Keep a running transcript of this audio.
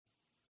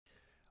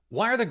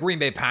Why are the Green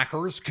Bay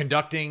Packers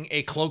conducting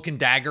a cloak and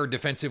dagger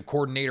defensive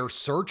coordinator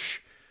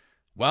search?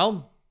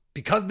 Well,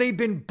 because they've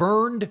been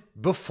burned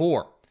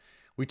before.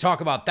 We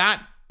talk about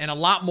that and a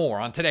lot more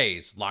on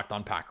today's Locked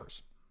On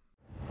Packers.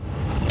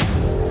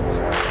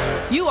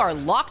 You are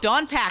Locked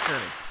On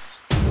Packers,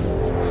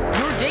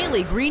 your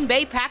daily Green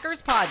Bay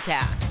Packers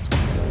podcast.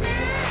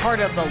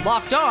 Part of the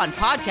Locked On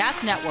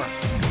Podcast Network,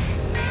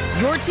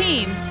 your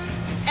team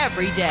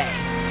every day.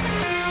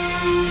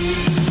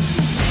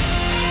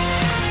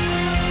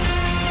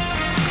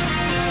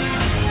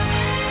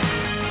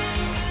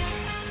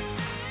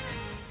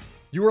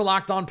 You are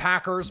Locked On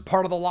Packers,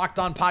 part of the Locked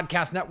On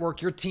Podcast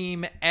Network, your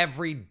team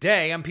every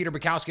day. I'm Peter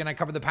Bukowski, and I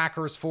cover the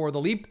Packers for The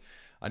Leap,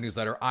 a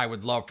newsletter I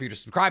would love for you to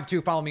subscribe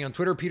to. Follow me on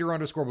Twitter,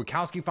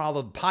 Peter_Bukowski.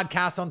 Follow the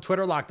podcast on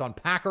Twitter, Locked On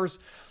Packers.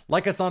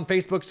 Like us on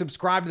Facebook.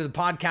 Subscribe to the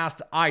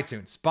podcast,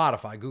 iTunes,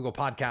 Spotify, Google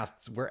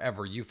Podcasts,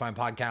 wherever you find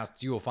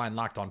podcasts, you will find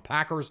Locked On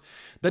Packers,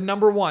 the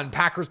 #1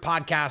 Packers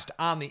podcast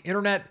on the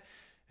internet.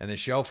 And the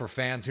show for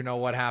fans who know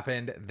what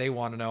happened, they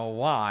want to know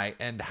why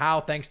and how.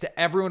 Thanks to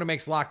everyone who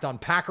makes Locked On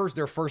Packers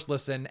their first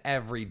listen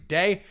every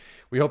day.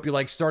 We hope you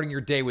like starting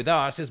your day with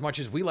us as much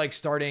as we like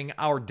starting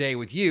our day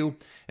with you.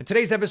 And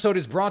today's episode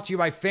is brought to you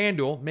by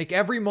FanDuel. Make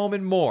every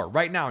moment more.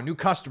 Right now, new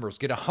customers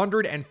get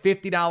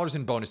 $150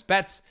 in bonus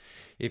bets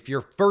if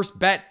your first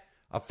bet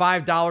of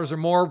 $5 or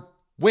more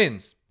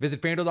wins.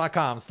 Visit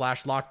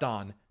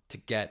FanDuel.com/LockedOn to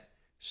get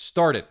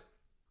started.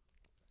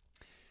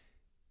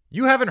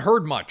 You haven't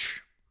heard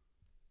much.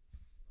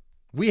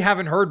 We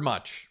haven't heard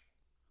much.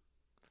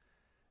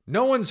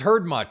 No one's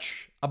heard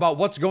much about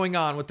what's going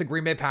on with the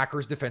Green Bay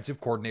Packers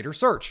defensive coordinator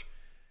search.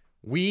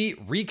 We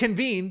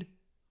reconvened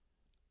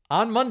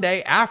on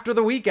Monday after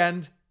the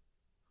weekend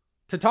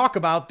to talk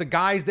about the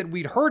guys that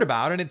we'd heard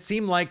about. And it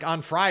seemed like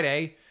on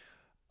Friday,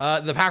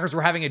 the Packers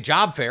were having a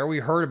job fair. We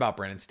heard about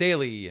Brandon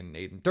Staley and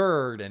Aiden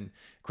Third and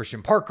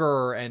Christian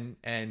Parker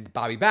and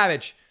Bobby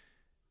Babich.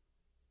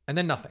 And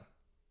then nothing.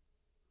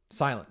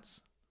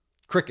 Silence.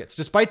 Crickets,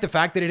 despite the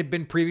fact that it had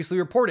been previously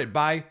reported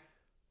by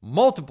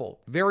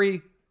multiple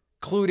very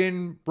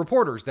clued-in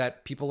reporters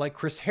that people like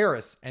Chris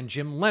Harris and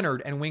Jim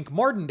Leonard and Wink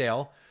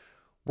Martindale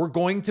were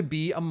going to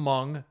be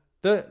among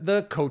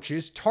the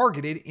coaches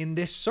targeted in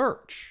this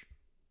search.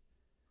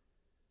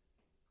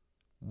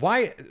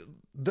 Why?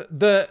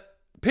 The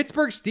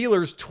Pittsburgh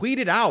Steelers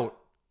tweeted out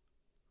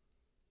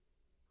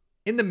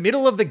in the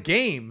middle of the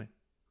game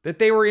that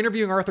they were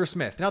interviewing Arthur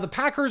Smith. Now, the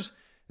Packers,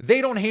 they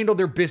don't handle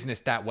their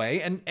business that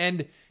way,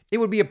 and it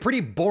would be a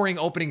pretty boring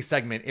opening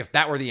segment if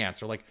that were the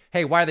answer. Like,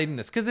 hey, why are they doing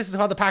this? Because this is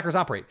how the Packers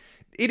operate.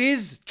 It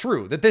is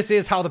true that this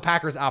is how the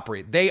Packers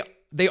operate. They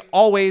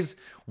always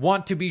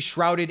want to be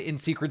shrouded in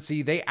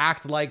secrecy. They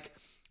act like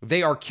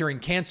they are curing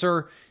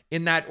cancer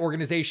in that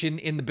organization,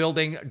 in the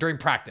building during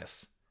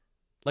practice.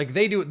 Like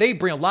they do. They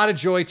bring a lot of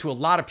joy to a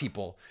lot of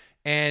people,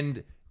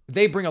 and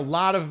they bring a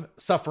lot of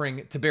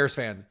suffering to Bears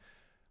fans.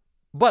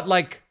 But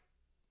like,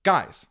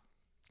 guys,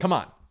 come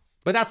on.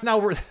 But that's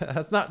not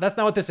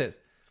what this is.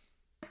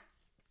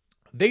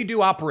 They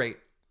do operate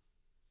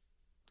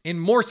in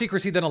more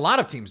secrecy than a lot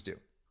of teams do.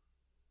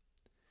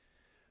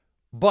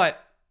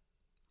 But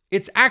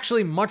it's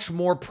actually much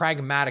more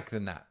pragmatic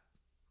than that.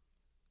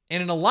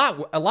 And in a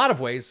lot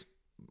of ways,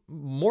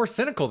 more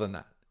cynical than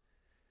that.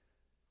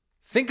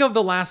 Think of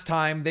the last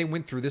time they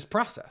went through this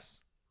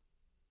process.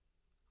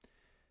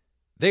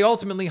 They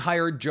ultimately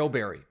hired Joe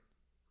Barry.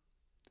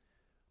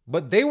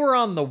 But they were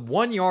on the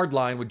 1-yard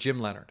line with Jim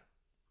Leonard.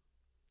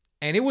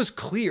 And it was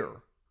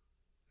clear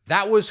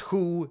that was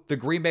who the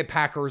Green Bay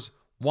Packers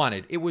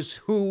wanted. It was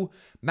who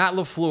Matt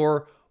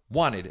LaFleur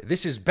wanted.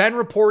 This has been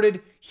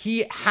reported.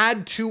 He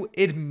had to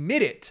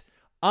admit it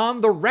on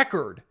the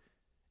record.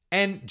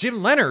 And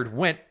Jim Leonard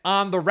went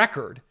on the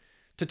record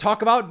to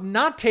talk about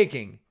not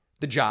taking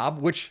the job,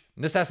 which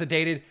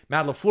necessitated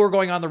Matt LaFleur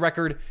going on the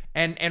record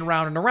and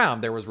round and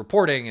around. There was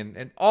reporting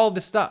and all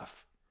this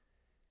stuff.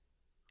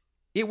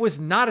 It was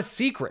not a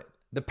secret.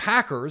 The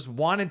Packers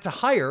wanted to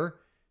hire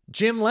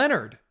Jim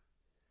Leonard.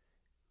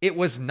 It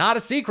was not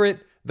a secret.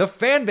 The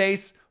fan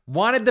base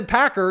wanted the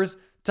Packers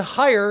to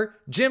hire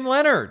Jim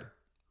Leonard.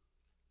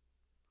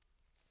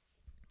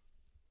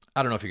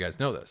 I don't know if you guys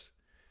know this.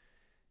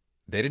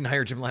 They didn't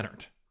hire Jim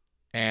Leonard.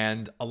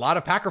 And a lot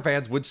of Packer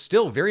fans would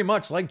still very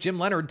much like Jim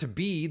Leonard to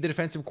be the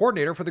defensive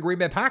coordinator for the Green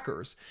Bay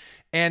Packers.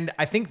 And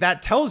I think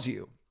that tells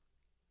you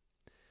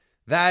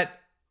that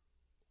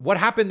what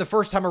happened the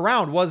first time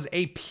around was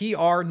a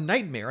PR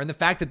nightmare. And the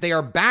fact that they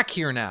are back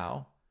here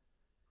now,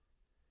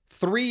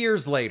 3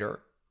 years later,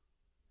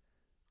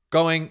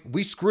 going,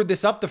 we screwed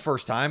this up the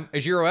first time.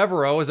 Ejiro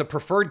Evero is a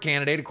preferred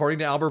candidate, according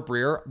to Albert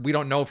Breer. We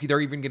don't know if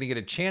they're even going to get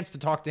a chance to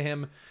talk to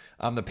him.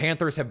 The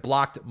Panthers have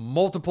blocked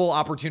multiple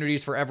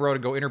opportunities for Evero to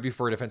go interview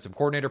for a defensive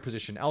coordinator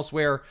position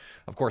elsewhere.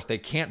 Of course, they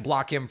can't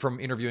block him from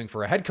interviewing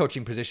for a head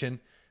coaching position.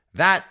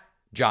 That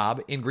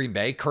job in Green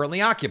Bay currently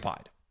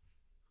occupied.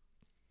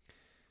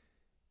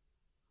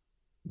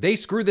 They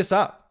screwed this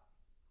up.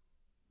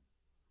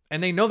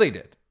 And they know they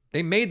did.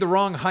 They made the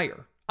wrong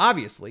hire.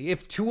 Obviously,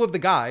 if two of the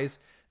guys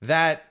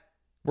that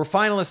were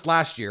finalists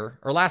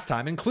last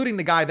time, including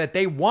the guy that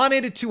they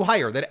wanted to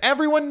hire, that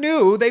everyone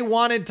knew they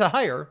wanted to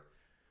hire,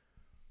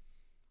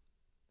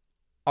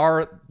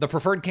 are the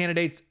preferred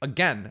candidates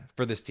again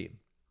for this team.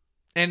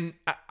 And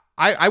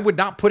I would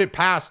not put it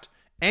past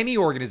any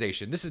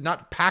organization. This is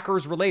not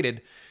Packers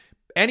related.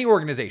 Any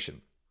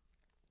organization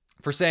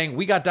for saying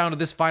we got down to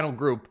this final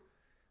group,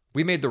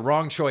 we made the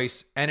wrong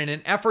choice. And in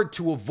an effort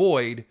to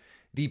avoid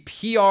the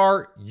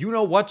PR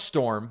you-know-what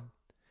storm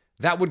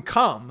that would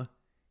come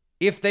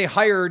if they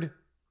hired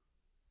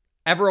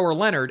Evero or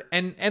Leonard,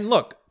 and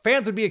look,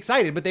 fans would be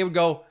excited, but they would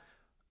go,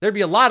 there'd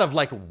be a lot of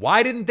like,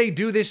 why didn't they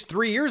do this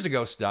 3 years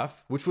ago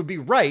stuff, which would be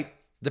right.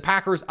 The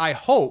Packers, I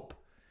hope,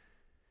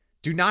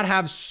 do not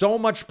have so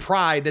much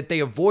pride that they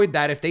avoid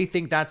that if they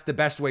think that's the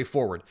best way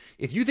forward.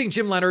 If you think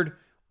Jim Leonard,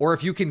 or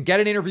if you can get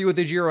an interview with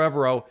Ejiro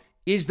Evero,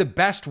 is the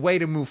best way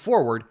to move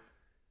forward,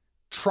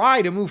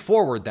 try to move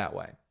forward that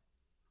way.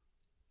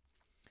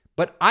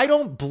 But I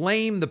don't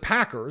blame the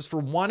Packers for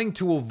wanting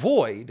to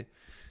avoid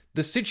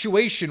the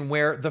situation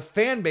where the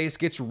fan base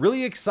gets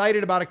really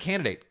excited about a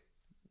candidate.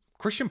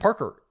 Christian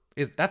Parker,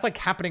 that's like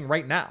happening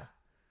right now.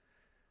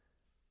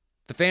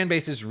 The fan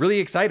base is really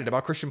excited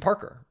about Christian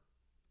Parker.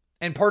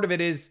 And part of it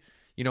is,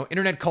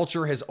 internet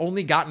culture has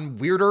only gotten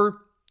weirder.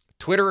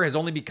 Twitter has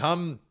only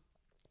become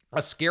a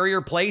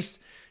scarier place.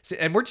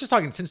 And we're just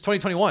talking since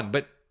 2021,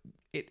 but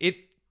it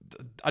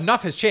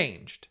enough has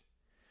changed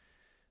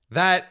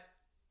that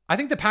I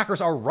think the Packers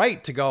are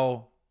right to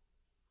go,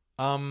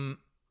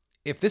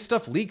 if this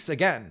stuff leaks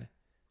again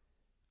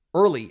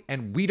early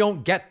and we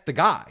don't get the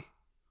guy,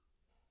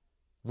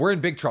 we're in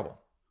big trouble.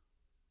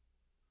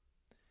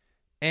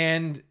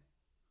 And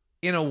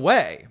in a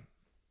way,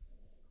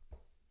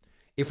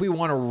 if we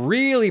want to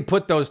really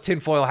put those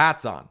tinfoil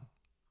hats on,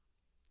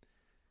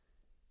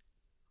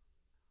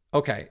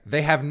 okay,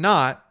 they have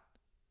not,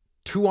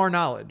 to our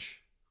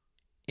knowledge,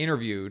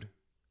 interviewed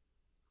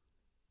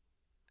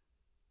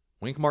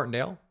Wink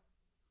Martindale,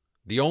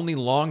 the only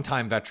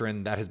longtime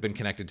veteran that has been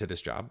connected to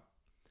this job,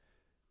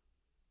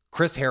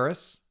 Chris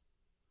Harris.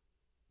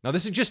 Now,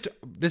 these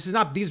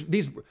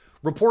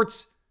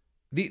reports,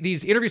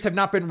 these interviews have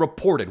not been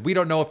reported. We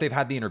don't know if they've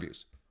had the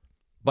interviews.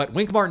 But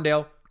Wink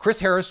Martindale, Chris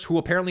Harris, who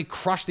apparently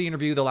crushed the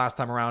interview the last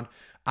time around.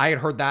 I had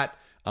heard that.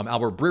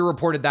 Albert Breer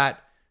reported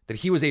that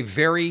he was a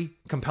very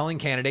compelling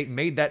candidate,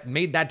 made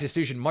that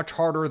decision much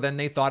harder than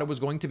they thought it was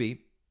going to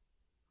be.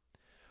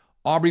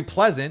 Aubrey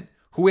Pleasant,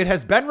 who it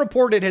has been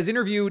reported has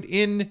interviewed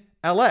in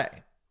LA,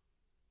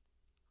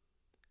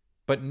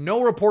 but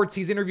no reports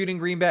he's interviewed in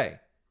Green Bay.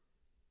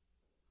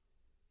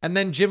 And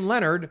then Jim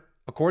Leonard,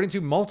 according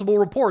to multiple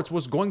reports,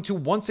 was going to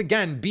once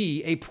again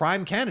be a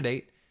prime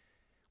candidate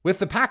with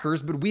the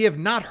Packers, but we have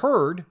not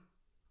heard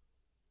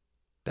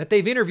that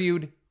they've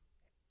interviewed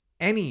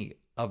any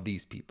of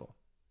these people.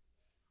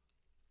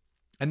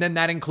 And then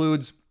that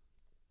includes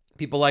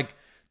people like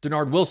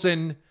Denard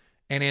Wilson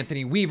and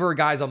Anthony Weaver,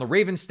 guys on the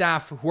Ravens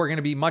staff who are going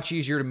to be much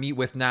easier to meet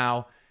with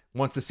now.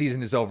 Once the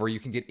season is over, you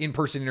can get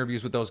in-person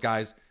interviews with those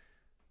guys.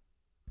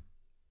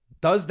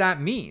 Does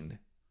that mean,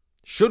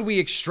 should we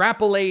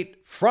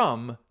extrapolate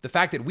from the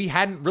fact that we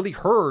hadn't really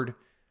heard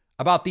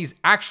about these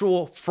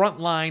actual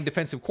frontline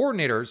defensive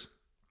coordinators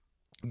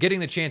getting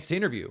the chance to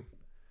interview,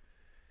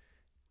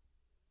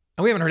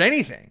 and we haven't heard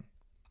anything,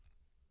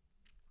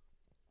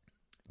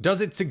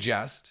 does it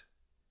suggest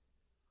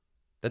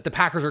that the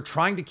Packers are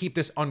trying to keep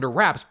this under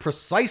wraps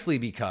precisely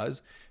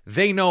because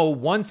they know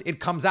once it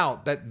comes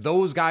out that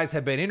those guys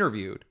have been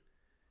interviewed,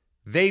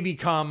 they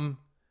become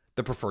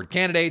the preferred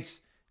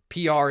candidates,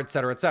 PR, et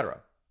cetera, et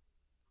cetera?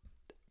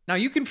 Now,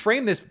 you can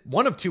frame this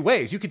one of two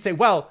ways. You could say,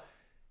 well,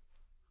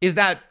 is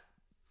that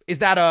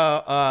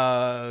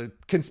a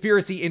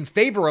conspiracy in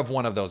favor of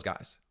one of those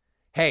guys?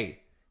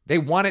 Hey, they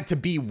want it to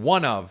be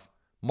one of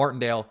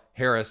Martindale,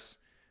 Harris,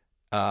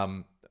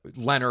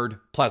 Leonard,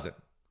 Pleasant.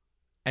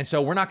 And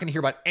so we're not going to hear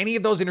about any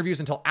of those interviews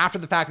until after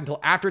the fact, until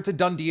after it's a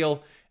done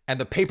deal and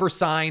the paper's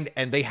signed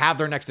and they have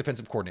their next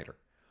defensive coordinator.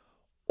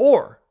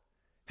 Or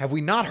have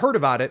we not heard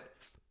about it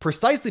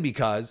precisely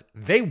because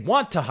they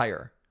want to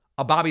hire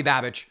a Bobby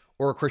Babich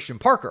or a Christian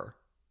Parker?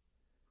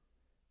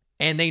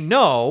 And they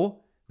know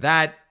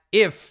that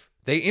if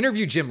they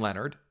interview Jim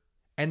Leonard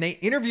and they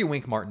interview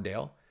Wink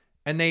Martindale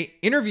and they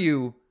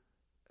interview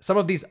some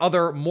of these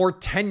other more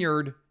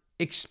tenured,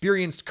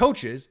 experienced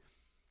coaches,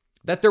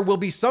 that there will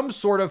be some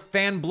sort of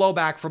fan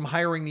blowback from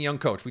hiring the young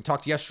coach. We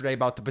talked yesterday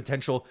about the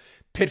potential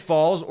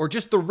pitfalls or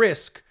just the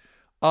risk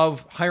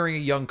of hiring a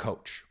young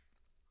coach.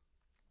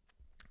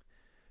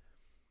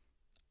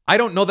 I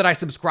don't know that I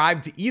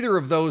subscribe to either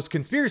of those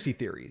conspiracy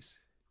theories.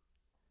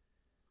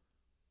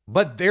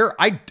 But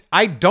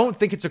I don't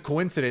think it's a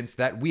coincidence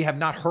that we have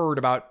not heard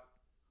about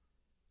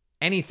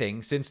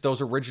anything since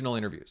those original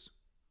interviews.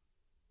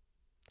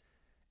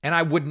 And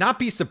I would not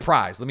be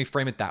surprised, let me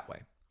frame it that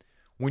way.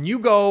 When you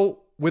go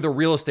with a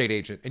real estate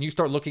agent and you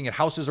start looking at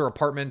houses or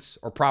apartments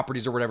or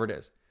properties or whatever it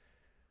is,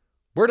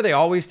 where do they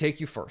always take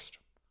you first?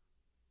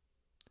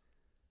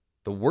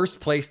 The worst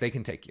place they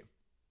can take you.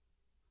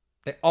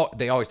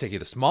 They always take you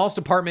the smallest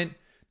apartment,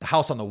 the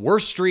house on the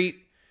worst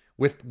street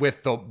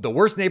with the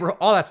worst neighborhood,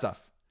 all that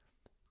stuff.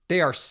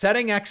 They are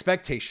setting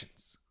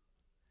expectations.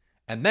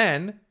 And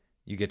then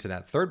you get to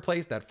that third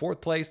place, that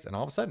fourth place, and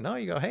all of a sudden, no,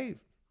 you go, hey,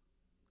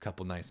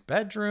 couple nice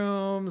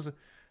bedrooms.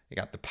 You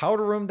got the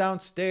powder room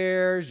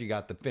downstairs. You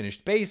got the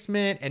finished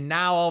basement. And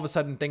now all of a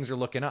sudden things are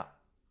looking up.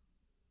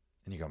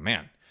 And you go,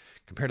 man,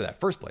 compared to that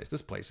first place,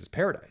 this place is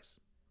paradise.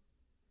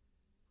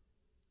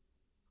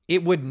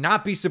 It would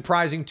not be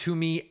surprising to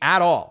me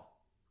at all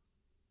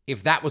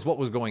if that was what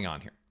was going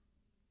on here.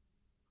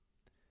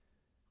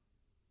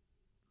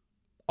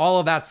 All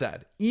of that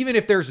said, even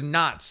if there's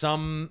not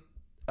some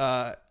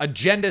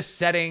agenda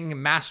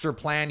setting master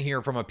plan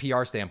here from a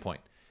PR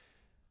standpoint,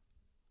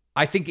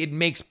 I think it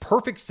makes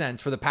perfect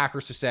sense for the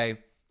Packers to say,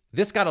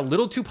 this got a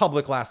little too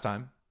public last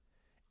time,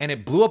 and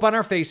it blew up on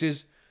our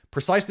faces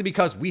precisely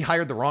because we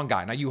hired the wrong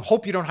guy. Now, you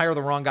hope you don't hire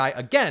the wrong guy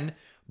again,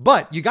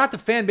 but you got the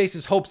fan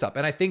base's hopes up.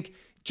 And I think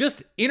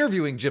just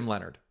interviewing Jim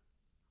Leonhard,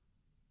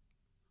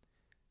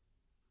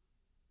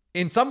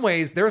 in some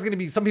ways, there's going to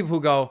be some people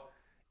who go,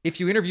 if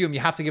you interview him,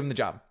 you have to give him the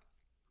job.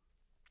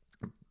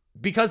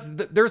 Because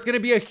there's going to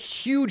be a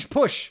huge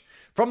push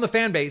from the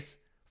fan base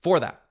for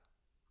that.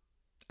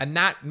 And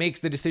that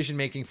makes the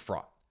decision-making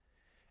fraught.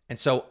 And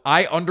so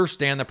I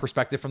understand the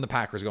perspective from the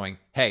Packers going,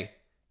 hey,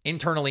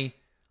 internally,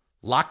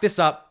 lock this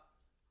up,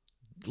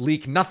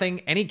 leak nothing.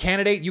 Any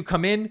candidate you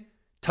come in,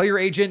 tell your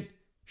agent,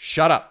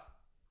 shut up.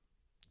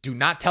 Do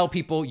not tell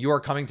people you are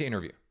coming to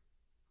interview.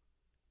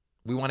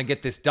 We want to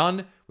get this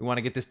done. We want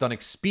to get this done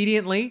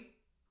expediently.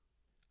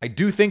 I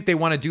do think they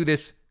want to do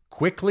this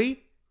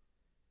quickly.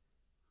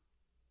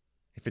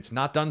 If it's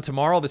not done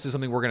tomorrow, this is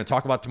something we're going to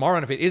talk about tomorrow.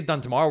 And if it is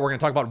done tomorrow, we're going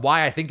to talk about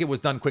why I think it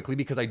was done quickly,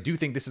 because I do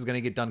think this is going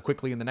to get done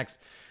quickly in the next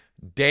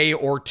day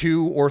or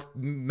two or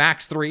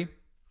max 3.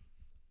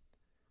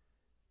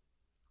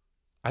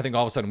 I think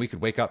all of a sudden we could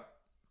wake up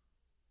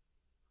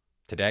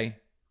today,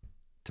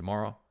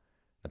 tomorrow,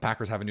 the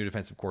Packers have a new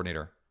defensive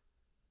coordinator,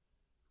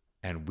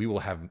 and we will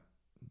have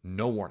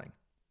no warning.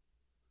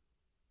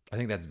 I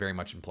think that's very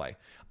much in play.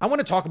 I want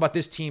to talk about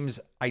this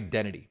team's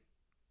identity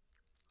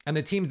and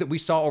the teams that we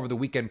saw over the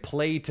weekend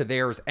play to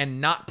theirs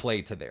and not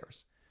play to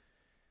theirs.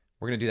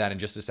 We're going to do that in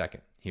just a second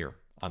here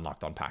on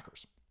Locked On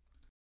Packers.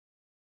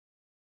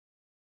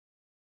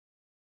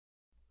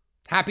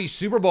 Happy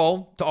Super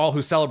Bowl to all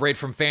who celebrate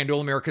from FanDuel,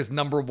 America's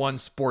 #1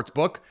 sports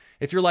book.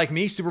 If you're like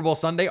me, Super Bowl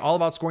Sunday, all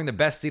about scoring the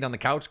best seat on the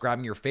couch,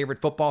 grabbing your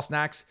favorite football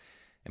snacks,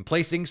 and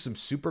placing some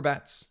super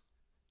bets.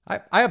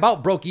 I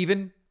about broke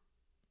even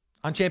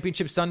on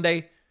Championship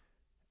Sunday.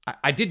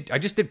 I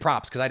just did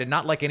props because I did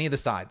not like any of the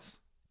sides.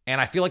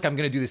 And I feel like I'm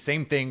going to do the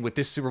same thing with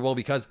this Super Bowl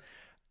because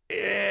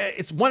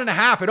it's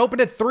 1.5. It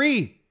opened at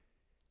 3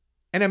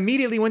 and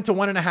immediately went to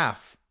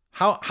 1.5.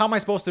 How am I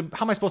supposed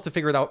to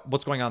figure out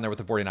what's going on there with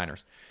the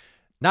 49ers?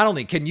 Not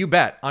only can you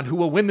bet on who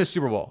will win the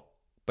Super Bowl,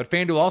 but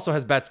FanDuel also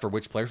has bets for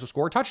which players will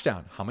score a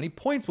touchdown. How many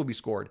points will be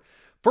scored?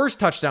 First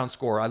touchdown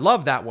score. I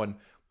love that one.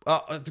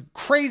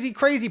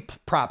 Crazy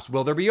props.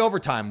 Will there be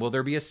overtime? Will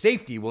there be a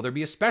safety? Will there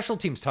be a special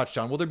teams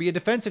touchdown? Will there be a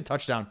defensive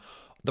touchdown?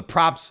 The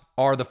props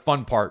are the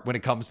fun part when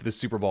it comes to the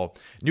Super Bowl.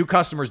 New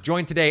customers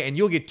join today and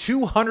you'll get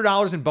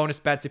 $200 in bonus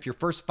bets if your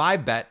first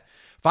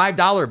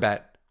 $5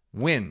 bet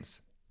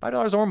wins.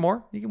 $5 or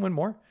more, you can win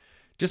more.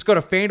 Just go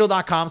to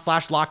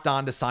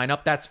FanDuel.com/LockedOn to sign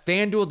up. That's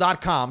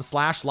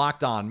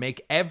FanDuel.com/LockedOn.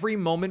 Make every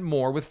moment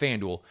more with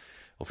FanDuel,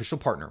 official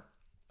partner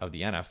of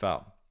the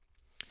NFL.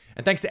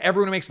 And thanks to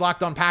everyone who makes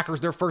Locked On Packers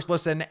their first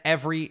listen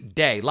every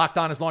day. Locked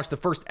On has launched the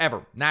first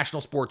ever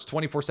national sports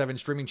 24/7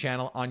 streaming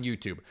channel on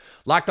YouTube.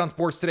 Locked On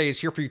Sports Today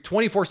is here for you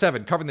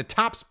 24/7, covering the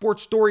top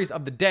sports stories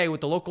of the day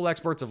with the local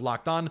experts of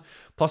Locked On,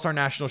 plus our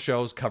national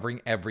shows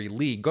covering every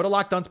league. Go to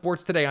Locked On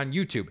Sports Today on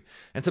YouTube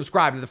and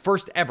subscribe to the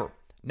first ever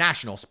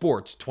national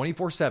sports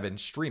 24/7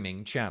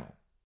 streaming channel.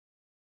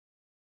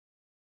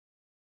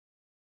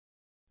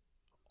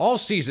 All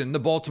season, the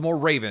Baltimore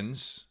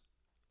Ravens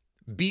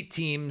beat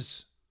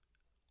teams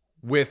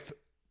with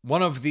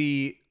one of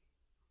the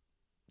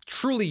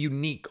truly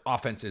unique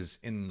offenses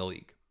in the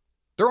league.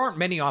 There aren't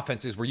many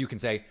offenses where you can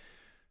say,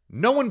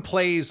 no one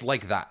plays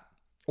like that,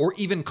 or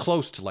even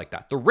close to like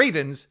that. The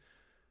Ravens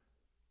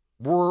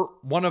were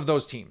one of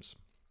those teams.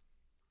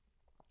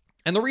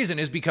 And the reason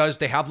is because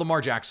they have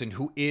Lamar Jackson,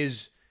 who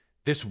is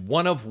this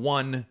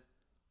one-of-one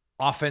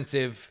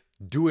offensive,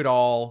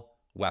 do-it-all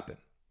weapon.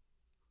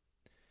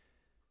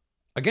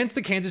 Against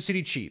the Kansas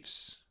City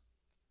Chiefs,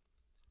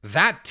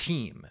 that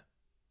team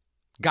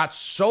got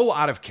so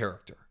out of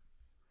character.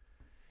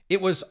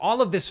 It was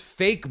all of this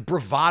fake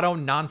bravado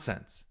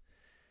nonsense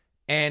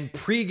and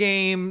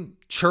pregame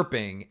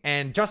chirping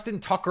and Justin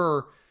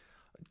Tucker,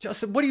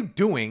 what are you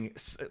doing?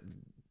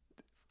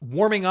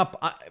 Warming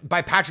up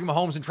by Patrick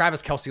Mahomes and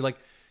Travis Kelce. Like,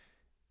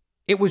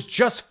 it was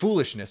just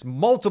foolishness.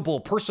 Multiple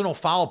personal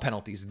foul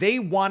penalties. They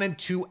wanted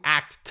to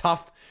act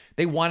tough.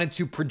 They wanted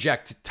to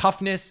project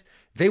toughness.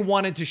 They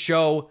wanted to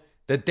show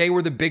that they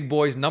were the big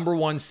boys,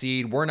 #1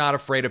 seed. We're not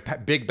afraid of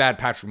big bad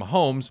Patrick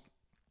Mahomes.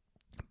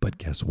 But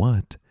guess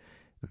what?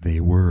 They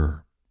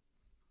were.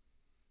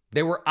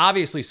 They were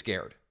obviously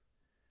scared.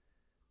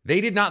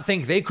 They did not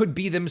think they could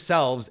be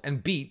themselves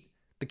and beat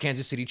the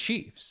Kansas City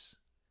Chiefs.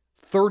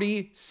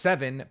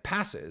 37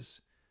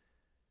 passes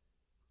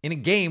in a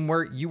game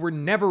where you were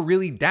never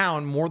really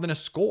down more than a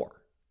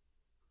score.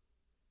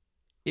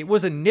 It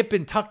was a nip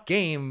and tuck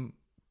game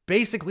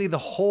basically the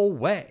whole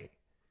way.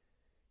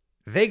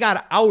 They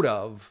got out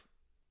of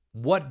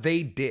what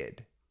they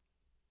did.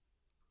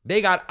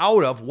 They got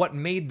out of what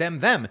made them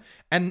them.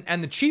 And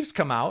the Chiefs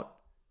come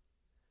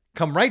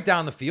right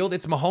down the field.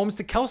 It's Mahomes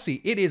to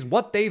Kelsey. It is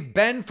what they've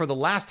been for the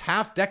last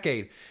half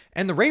decade.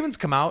 And the Ravens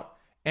come out,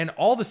 and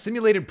all the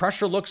simulated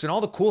pressure looks and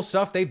all the cool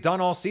stuff they've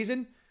done all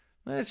season,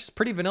 it's just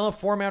pretty vanilla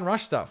 4-man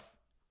rush stuff.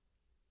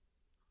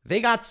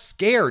 They got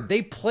scared.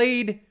 They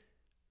played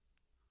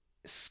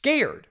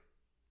scared.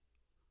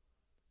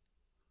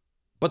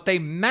 But they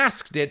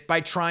masked it by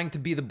trying to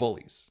be the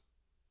bullies.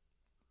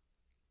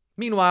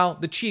 Meanwhile,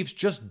 the Chiefs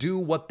just do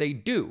what they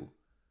do.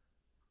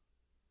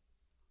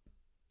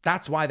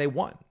 That's why they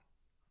won.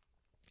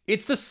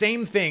 It's the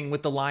same thing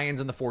with the Lions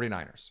and the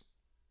 49ers.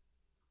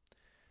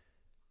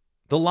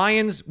 The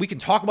Lions, we can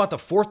talk about the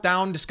fourth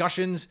down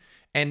discussions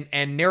and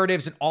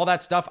narratives and all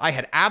that stuff. I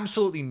had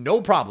absolutely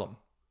no problem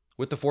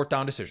with the fourth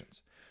down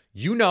decisions.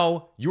 You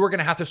know you are going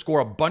to have to score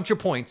a bunch of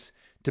points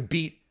to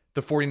beat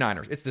the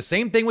 49ers. It's the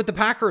same thing with the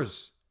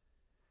Packers.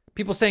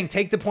 People saying,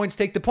 take the points,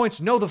 take the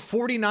points. No, the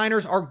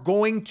 49ers are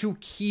going to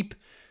keep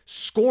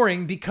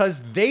scoring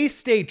because they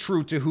stay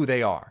true to who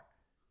they are.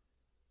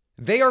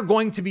 They are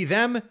going to be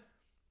them,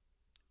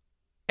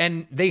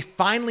 and they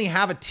finally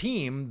have a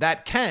team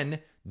that can,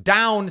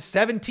 down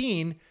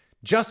 17,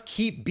 just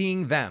keep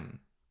being them.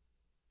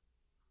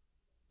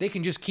 They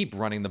can just keep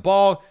running the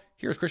ball.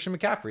 Here's Christian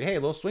McCaffrey. Hey, a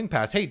little swing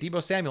pass. Hey,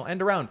 Deebo Samuel,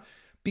 end around.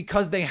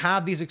 Because they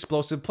have these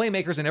explosive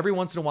playmakers, and every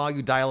once in a while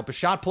you dial up a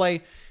shot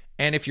play,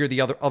 and if you're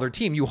the other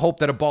team, you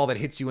hope that a ball that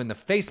hits you in the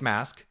face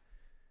mask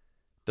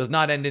does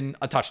not end in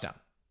a touchdown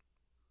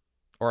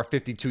or a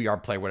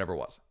 52-yard play, whatever it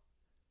was.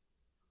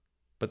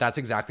 But that's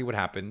exactly what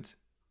happened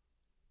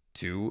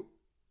to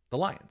the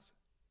Lions.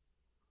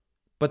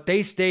 But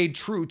they stayed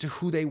true to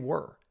who they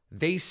were.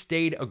 They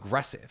stayed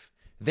aggressive.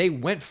 They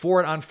went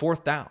for it on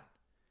fourth down.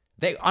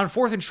 On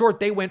fourth and short,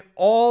 they went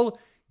all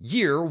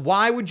year.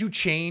 Why would you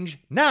change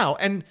now?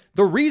 And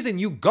the reason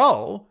you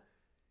go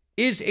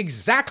is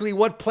exactly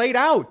what played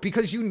out,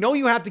 because you know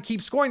you have to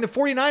keep scoring. The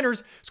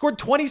 49ers scored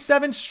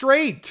 27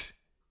 straight.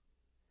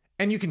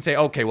 And you can say,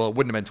 okay, well, it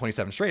wouldn't have been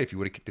 27 straight if you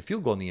would have kicked the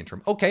field goal in the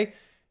interim. Okay,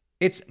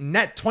 it's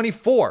net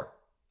 24.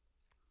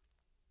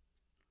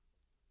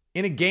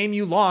 In a game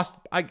you lost,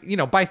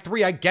 by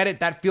 3, I get it.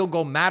 That field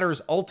goal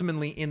matters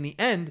ultimately in the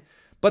end,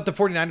 but the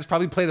 49ers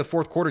probably play the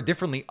fourth quarter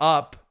differently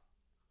up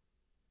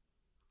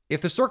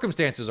if the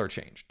circumstances are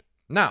changed.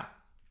 Now,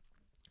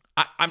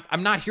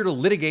 I'm not here to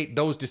litigate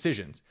those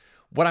decisions.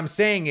 What I'm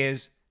saying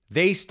is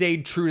they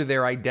stayed true to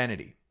their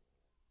identity.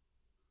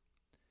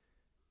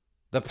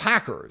 The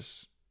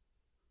Packers,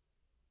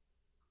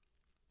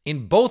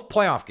 in both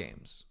playoff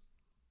games,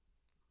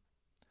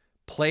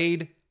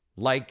 played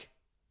like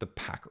the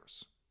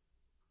Packers.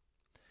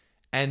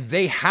 And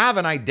they have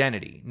an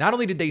identity. Not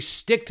only did they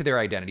stick to their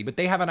identity, but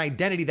they have an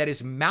identity that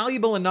is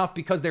malleable enough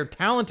because they're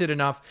talented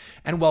enough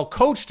and well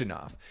coached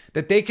enough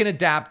that they can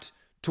adapt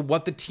to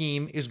what the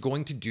team is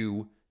going to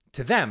do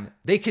to them.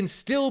 They can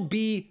still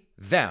be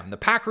them. The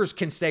Packers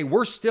can say,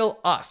 we're still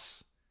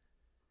us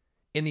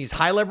in these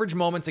high leverage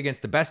moments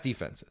against the best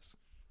defenses.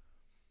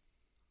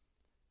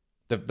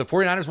 The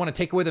 49ers want to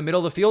take away the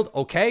middle of the field.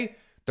 Okay,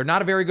 they're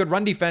not a very good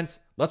run defense.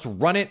 Let's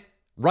run it.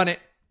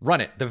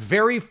 The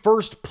very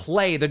first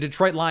play, the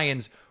Detroit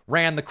Lions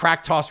ran the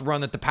crack toss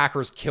run that the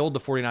Packers killed the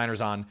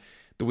 49ers on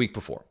the week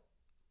before,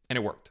 and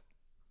it worked.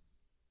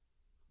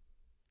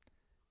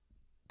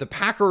 The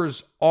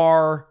Packers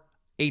are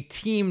a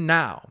team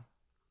now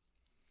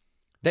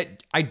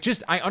that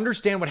I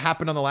understand what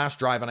happened on the last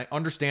drive, and I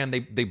understand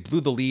they blew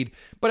the lead,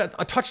 but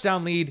a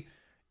touchdown lead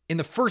in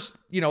the first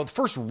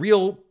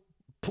real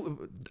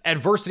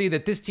adversity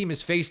that this team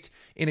has faced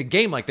in a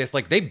game like this,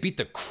 like they beat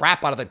the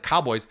crap out of the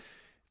Cowboys.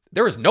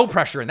 There was no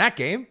pressure in that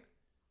game.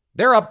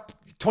 They're up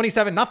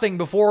 27-0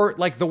 before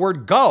like the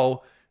word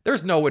go.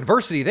 There's no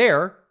adversity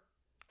there.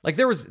 Like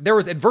there was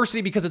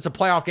adversity because it's a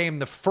playoff game,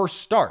 the first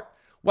start.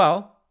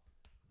 Well,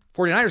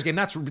 49ers game,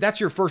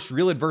 that's your first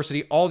real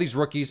adversity. All these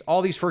rookies,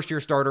 all these first-year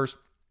starters.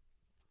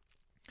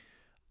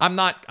 I'm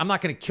not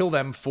going to kill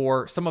them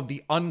for some of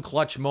the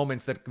unclutch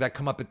moments that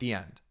come up at the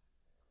end.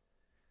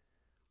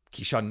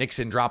 Keyshawn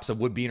Nixon drops a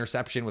would-be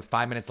interception with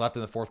 5 minutes left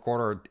in the fourth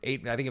quarter, or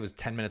 8, I think it was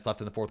 10 minutes left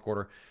in the fourth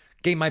quarter.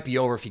 Game might be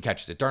over if he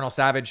catches it. Darnell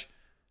Savage,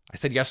 I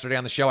said yesterday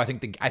on the show, I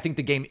think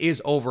the game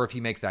is over if he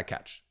makes that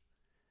catch.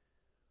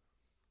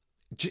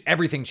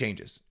 Everything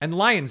changes. And the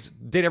Lions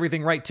did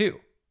everything right too.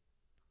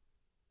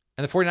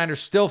 And the 49ers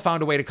still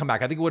found a way to come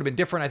back. I think it would have been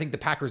different. I think the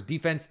Packers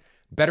defense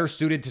better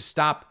suited to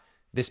stop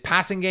this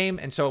passing game.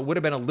 And so it would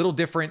have been a little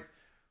different.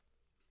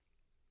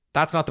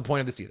 That's not the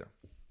point of this either.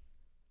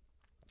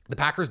 The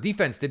Packers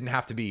defense didn't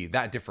have to be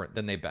that different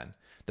than they've been.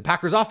 The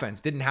Packers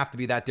offense didn't have to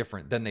be that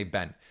different than they've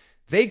been.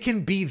 they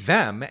can be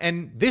them.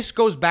 And this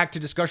goes back to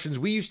discussions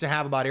we used to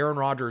have about Aaron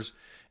Rodgers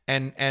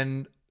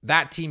and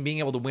that team being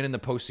able to win in the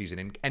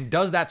postseason. And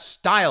does that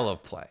style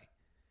of play,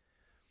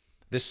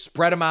 this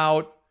spread them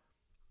out.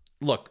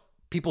 Look,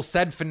 people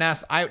said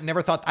finesse. I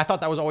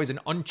thought that was always an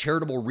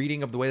uncharitable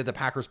reading of the way that the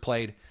Packers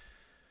played.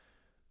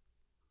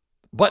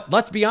 But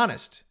let's be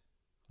honest.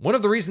 One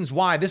of the reasons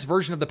why this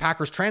version of the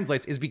Packers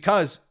translates is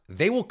because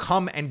they will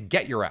come and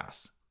get your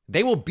ass.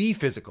 They will be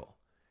physical.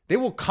 They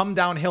will come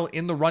downhill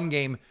in the run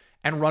game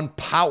and run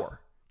power,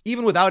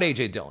 even without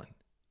A.J. Dillon.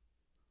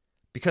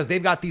 Because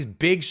they've got these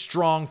big,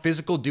 strong,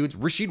 physical dudes.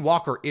 Rasheed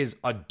Walker is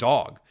a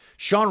dog.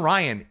 Sean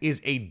Ryan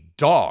is a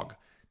dog.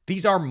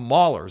 These are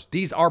maulers.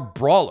 These are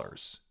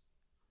brawlers.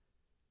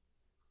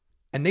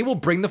 And they will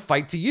bring the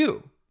fight to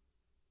you.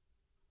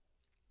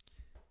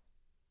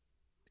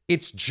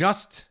 It's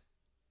just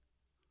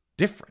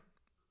different.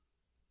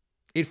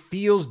 It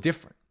feels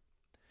different.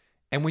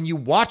 And when you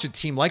watch a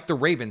team like the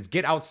Ravens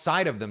get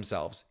outside of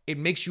themselves, it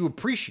makes you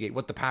appreciate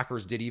what the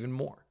Packers did even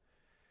more.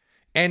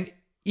 And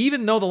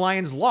even though the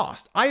Lions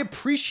lost, I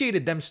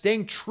appreciated them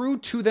staying true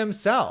to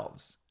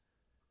themselves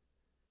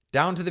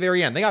down to the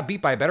very end. They got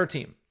beat by a better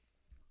team.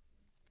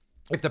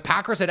 If the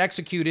Packers had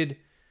executed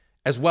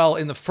as well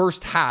in the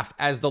first half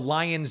as the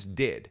Lions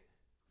did,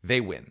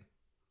 they win.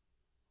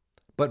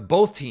 But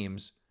both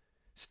teams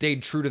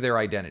stayed true to their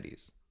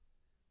identities.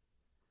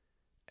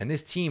 And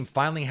this team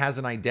finally has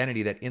an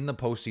identity that in the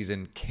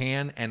postseason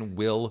can and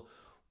will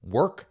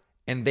work,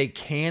 and they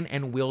can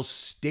and will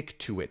stick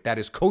to it. That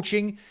is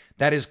coaching,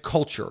 that is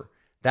culture,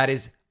 that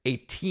is a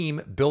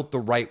team built the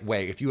right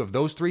way. If you have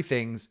those three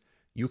things,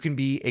 you can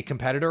be a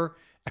competitor,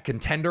 a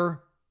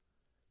contender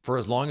for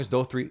as long as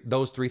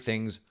those three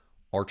things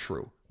are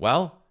true.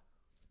 Well,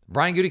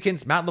 Brian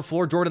Gutekunst, Matt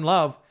LaFleur, Jordan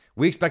Love,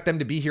 we expect them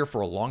to be here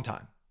for a long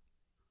time.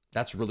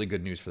 That's really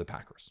good news for the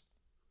Packers.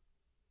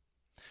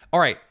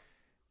 All right.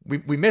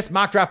 We missed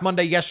Mock Draft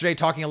Monday yesterday,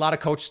 talking a lot of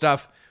coach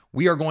stuff.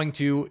 We are going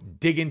to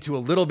dig into a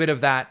little bit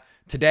of that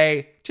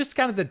today, just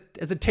kind of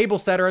as a table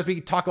setter as we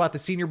talk about the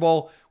Senior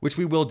Bowl, which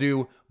we will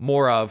do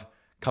more of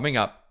coming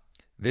up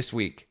this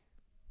week.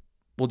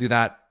 We'll do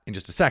that in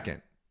just a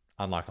second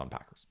on Locked On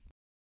Packers.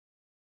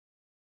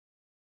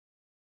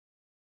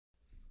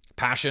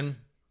 Passion,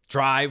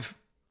 drive,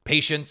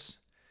 patience.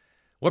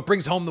 What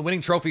brings home the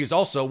winning trophy is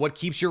also what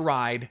keeps your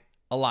ride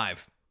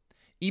alive.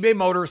 eBay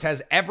Motors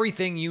has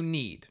everything you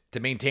need to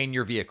maintain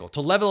your vehicle,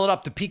 to level it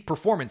up to peak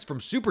performance, from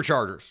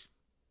superchargers.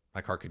 My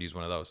car could use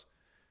one of those.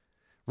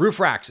 Roof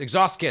racks,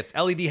 exhaust kits,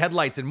 LED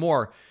headlights, and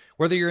more.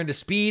 Whether you're into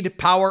speed,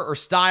 power, or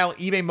style,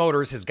 eBay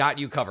Motors has got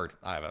you covered.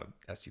 I have a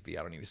SUV.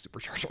 I don't need a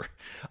supercharger.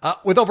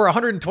 With over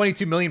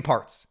 122 million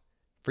parts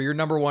for your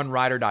number one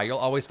ride or die, you'll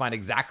always find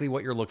exactly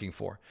what you're looking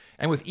for.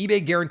 And with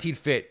eBay Guaranteed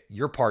Fit,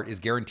 your part is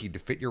guaranteed to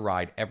fit your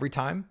ride every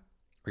time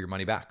or your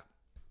money back.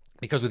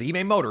 Because with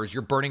eBay Motors,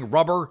 you're burning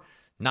rubber,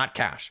 not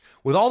cash.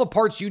 With all the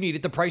parts you need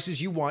at the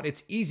prices you want,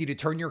 it's easy to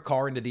turn your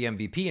car into the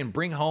MVP and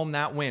bring home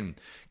that win.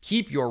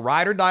 Keep your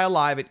ride or die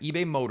alive at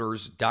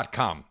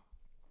ebaymotors.com.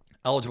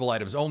 Eligible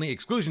items only.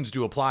 Exclusions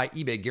do apply.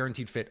 eBay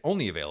Guaranteed Fit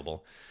only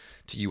available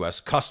to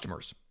U.S.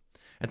 customers.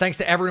 And thanks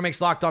to everyone who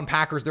makes Locked On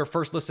Packers their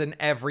first listen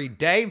every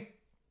day.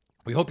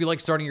 We hope you like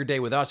starting your day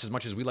with us as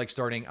much as we like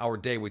starting our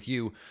day with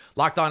you.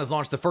 Locked On has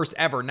launched the first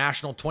ever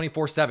national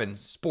 24/7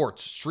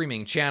 sports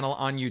streaming channel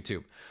on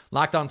YouTube.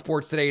 Locked On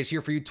Sports Today is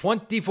here for you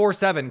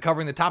 24/7,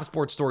 covering the top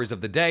sports stories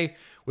of the day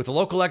with the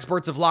local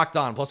experts of Locked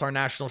On, plus our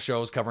national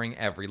shows covering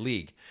every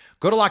league.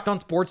 Go to Locked On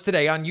Sports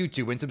Today on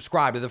YouTube and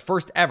subscribe to the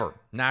first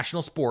ever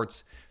national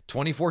sports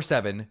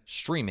 24/7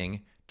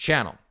 streaming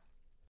channel.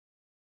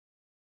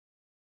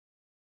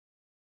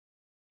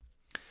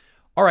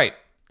 All right.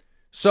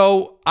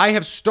 So I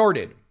have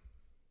started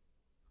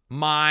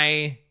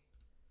my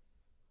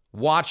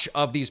watch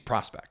of these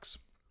prospects.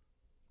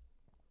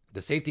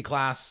 The safety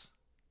class,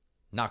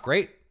 not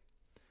great.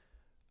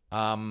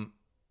 I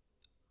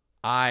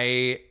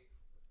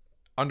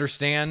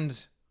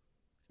understand.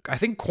 I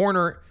think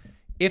corner,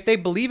 if they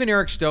believe in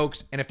Eric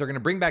Stokes and if they're going to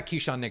bring back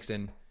Keyshawn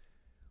Nixon,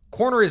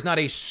 corner is not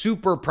a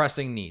super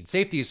pressing need.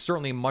 Safety is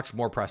certainly much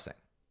more pressing.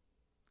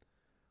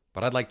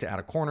 But I'd like to add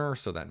a corner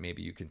so that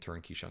maybe you can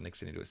turn Keyshawn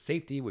Nixon into a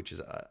safety, which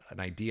is an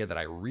idea that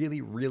I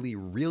really, really,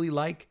 really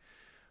like.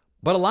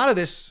 But a lot of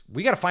this,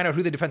 we got to find out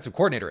who the defensive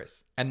coordinator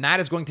is. And that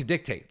is going to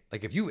dictate.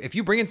 Like if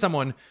you bring in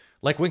someone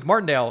like Wink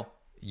Martindale,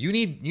 you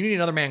need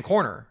another man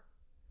corner.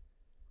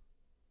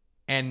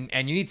 And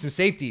you need some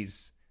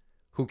safeties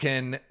who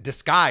can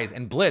disguise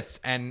and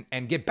blitz and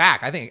get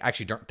back. I think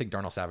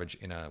Darnell Savage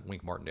in a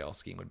Wink Martindale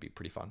scheme would be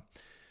pretty fun.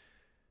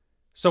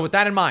 So with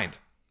that in mind,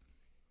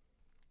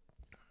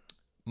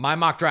 my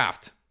mock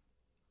draft,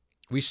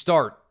 we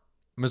start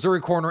Missouri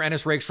corner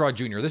Ennis Rakestraw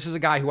Jr. This is a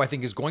guy who I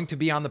think is going to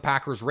be on the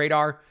Packers'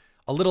 radar.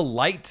 A little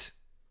light.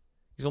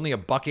 He's only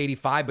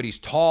 $185, but he's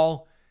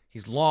tall.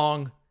 He's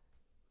long.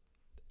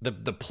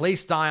 The play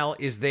style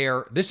is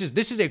there. This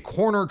is a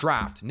corner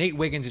draft. Nate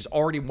Wiggins is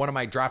already one of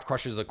my draft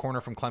crushes, the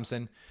corner from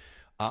Clemson.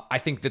 I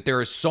think that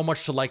there is so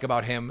much to like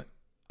about him.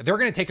 they're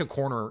going to take a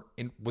corner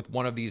with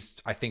one of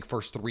these, I think,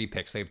 first 3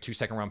 picks. They have 2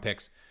 second-round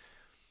picks,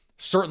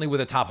 certainly with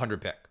a top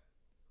 100 pick.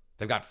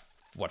 They've got,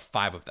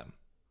 5 of them.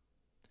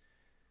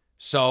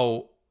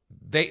 So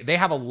they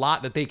have a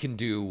lot that they can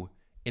do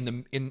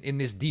in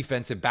this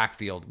defensive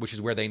backfield, which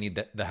is where they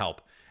need the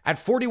help. At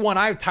 41,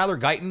 I have Tyler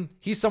Guyton.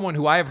 He's someone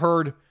who I have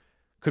heard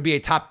could be a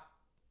top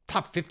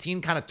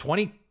 15, kind of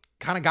 20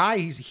 kind of guy.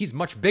 He's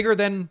much bigger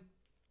than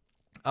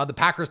the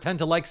Packers tend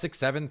to like,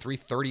 6'7",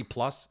 330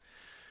 plus.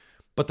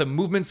 But the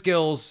movement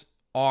skills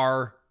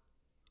are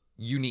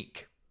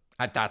unique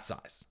at that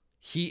size.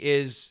 He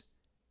is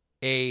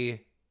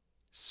a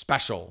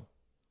special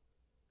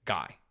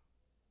guy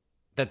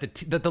that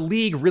the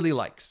league really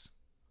likes.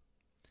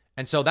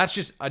 And so that's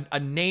just a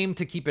name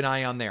to keep an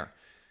eye on there.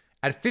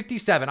 At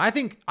 57, I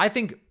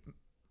think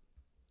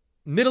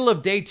middle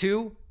of day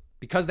 2,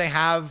 because they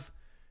have,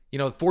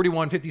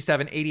 41,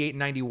 57, 88,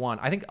 91.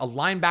 I think a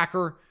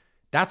linebacker,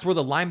 that's where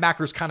the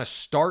linebackers kind of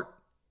start,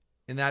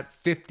 in that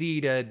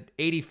 50 to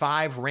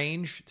 85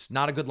 range. It's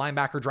not a good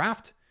linebacker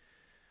draft,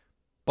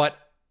 but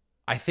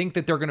I think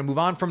that they're going to move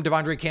on from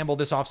Devondre Campbell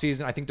this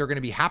offseason. I think they're going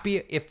to be happy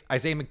if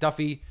Isaiah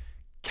McDuffie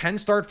can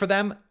start for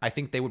them. I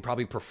think they would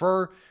probably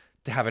prefer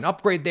to have an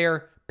upgrade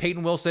there.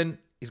 Peyton Wilson,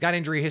 he's got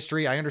injury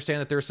history. I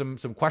understand that there's some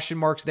question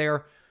marks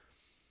there,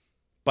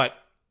 but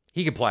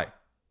he can play.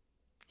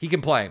 He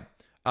can play.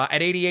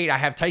 At 88, I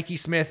have Tyke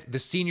Smith, the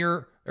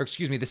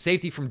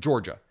safety from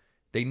Georgia.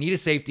 They need a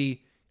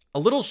safety. A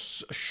little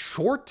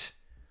short,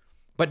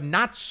 but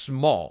not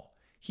small.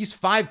 He's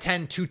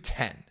 5'10",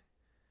 210.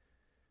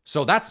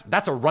 So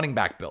that's a running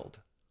back build.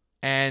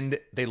 And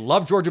they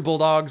love Georgia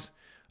Bulldogs.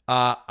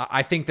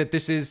 I think that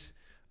this is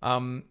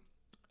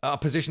a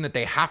position that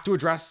they have to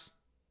address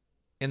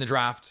in the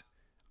draft.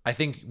 I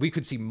think we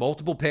could see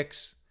multiple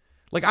picks.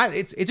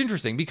 It's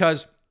interesting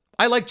because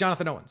I like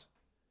Jonathan Owens.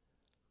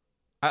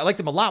 I liked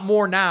him a lot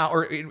more now,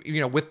 or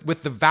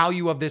with the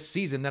value of this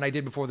season than I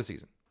did before the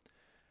season.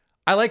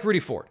 I like Rudy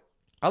Ford.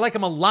 I like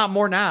him a lot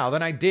more now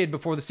than I did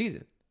before the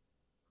season.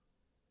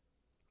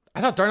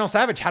 I thought Darnell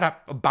Savage had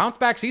a bounce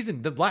back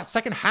season. The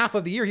second half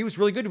of the year, he was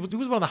really good. He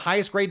was one of the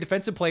highest grade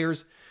defensive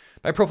players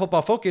by Pro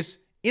Football Focus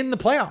in the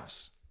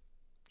playoffs.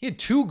 He had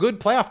 2 good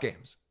playoff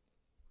games.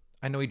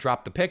 I know he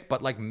dropped the pick,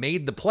 but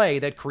made the play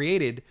that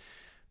created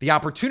the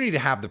opportunity to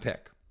have the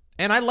pick.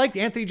 And I liked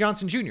Anthony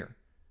Johnson Jr.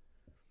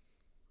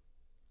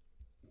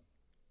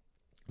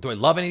 Do I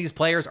love any of these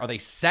players? Are they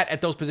set at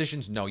those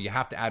positions? No, you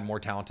have to add more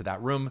talent to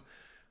that room.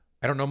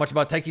 I don't know much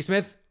about Tyke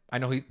Smith. I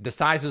know the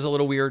size is a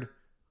little weird.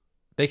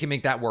 They can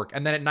make that work.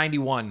 And then at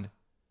 91,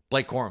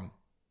 Blake Corum.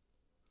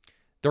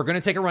 They're going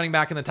to take a running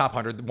back in the top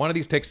 100. One of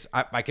these picks,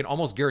 I can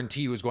almost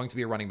guarantee you, is going to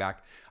be a running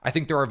back. I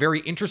think there are very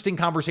interesting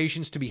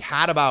conversations to be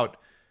had about,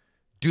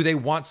 do they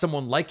want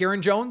someone like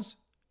Aaron Jones?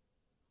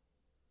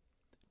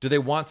 Do they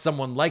want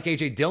someone like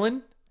A.J.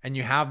 Dillon? And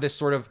you have this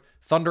sort of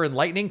thunder and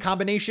lightning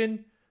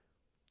combination.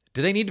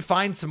 Do they need to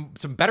find some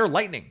better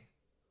lightning?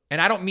 And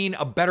I don't mean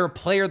a better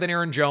player than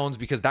Aaron Jones,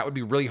 because that would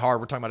be really hard.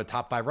 We're talking about a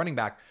top 5 running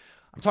back.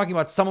 I'm talking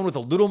about someone with a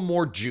little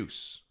more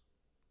juice.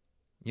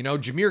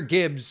 Jahmyr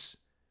Gibbs,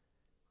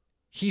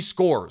 he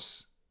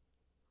scores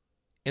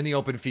in the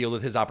open field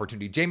with his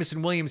opportunity.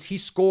 Jameson Williams, he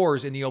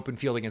scores in the open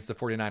field against the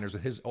 49ers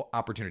with his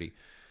opportunity.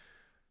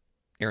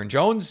 Aaron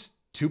Jones,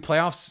 2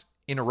 playoffs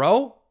in a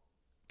row,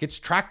 gets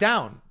tracked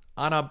down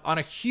on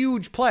a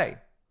huge play.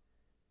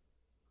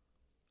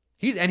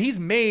 He's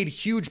made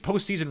huge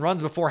postseason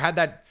runs before, had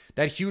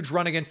that huge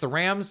run against the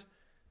Rams,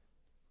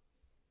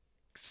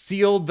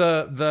 sealed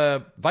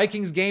the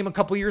Vikings game a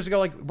couple years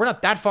ago. We're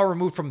not that far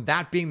removed from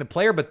that being the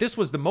player, but this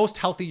was the most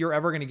healthy you're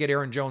ever going to get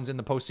Aaron Jones in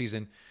the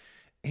postseason.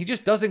 He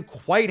just doesn't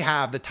quite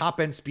have the top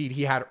end speed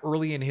he had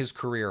early in his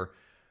career.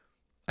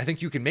 I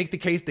think you can make the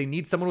case they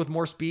need someone with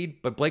more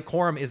speed, but Blake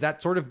Corum is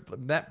that sort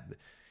of that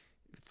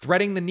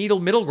threading the needle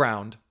middle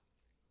ground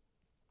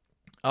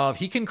of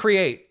he can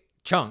create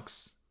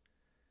chunks.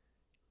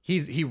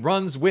 He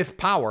runs with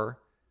power.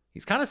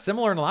 He's kind of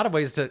similar in a lot of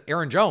ways to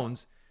Aaron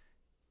Jones.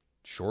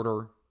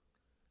 Shorter,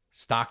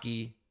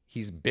 stocky.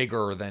 He's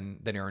bigger than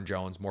Aaron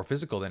Jones, more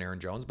physical than Aaron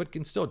Jones, but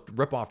can still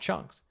rip off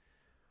chunks.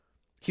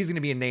 He's going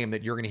to be a name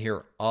that you're going to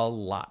hear a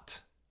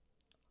lot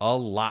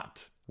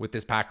with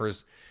this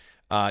Packers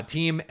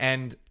team.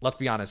 And let's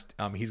be honest,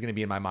 he's going to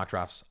be in my mock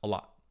drafts a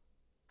lot.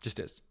 Just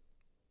is.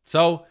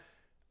 So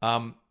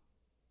I'm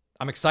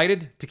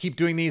excited to keep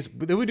doing these.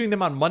 We'll be doing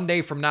them on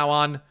Monday from now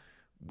on.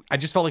 I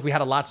just felt like we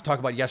had a lot to talk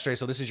about yesterday,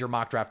 so this is your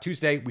Mock Draft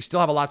Tuesday. We still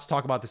have a lot to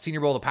talk about the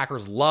Senior Bowl. The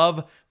Packers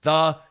love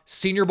the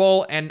Senior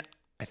Bowl, and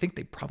I think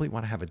they probably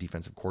want to have a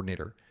defensive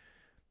coordinator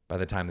by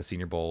the time the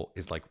Senior Bowl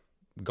is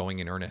going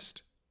in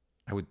earnest.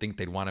 I would think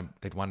they'd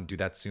want to do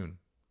that soon.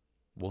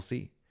 We'll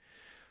see.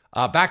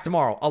 Back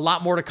tomorrow. A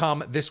lot more to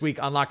come this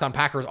week on Locked On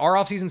Packers. Our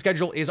offseason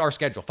schedule is our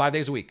schedule, 5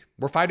 days a week.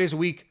 We're 5 days a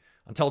week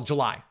until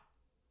July.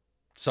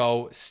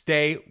 So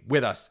stay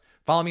with us.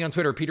 Follow me on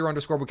Twitter,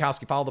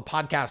 Peter_Bukowski. Follow the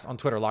podcast on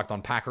Twitter, Locked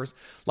On Packers.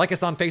 Like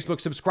us on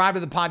Facebook. Subscribe to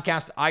the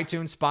podcast,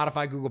 iTunes,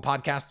 Spotify, Google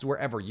Podcasts,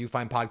 wherever you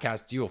find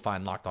podcasts, you will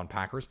find Locked On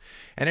Packers.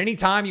 And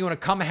anytime you want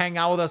to come hang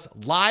out with us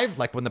live,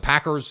 like when the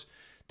Packers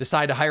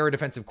decide to hire a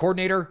defensive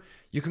coordinator,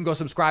 you can go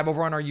subscribe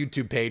over on our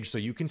YouTube page so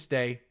you can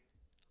stay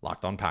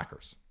Locked On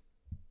Packers.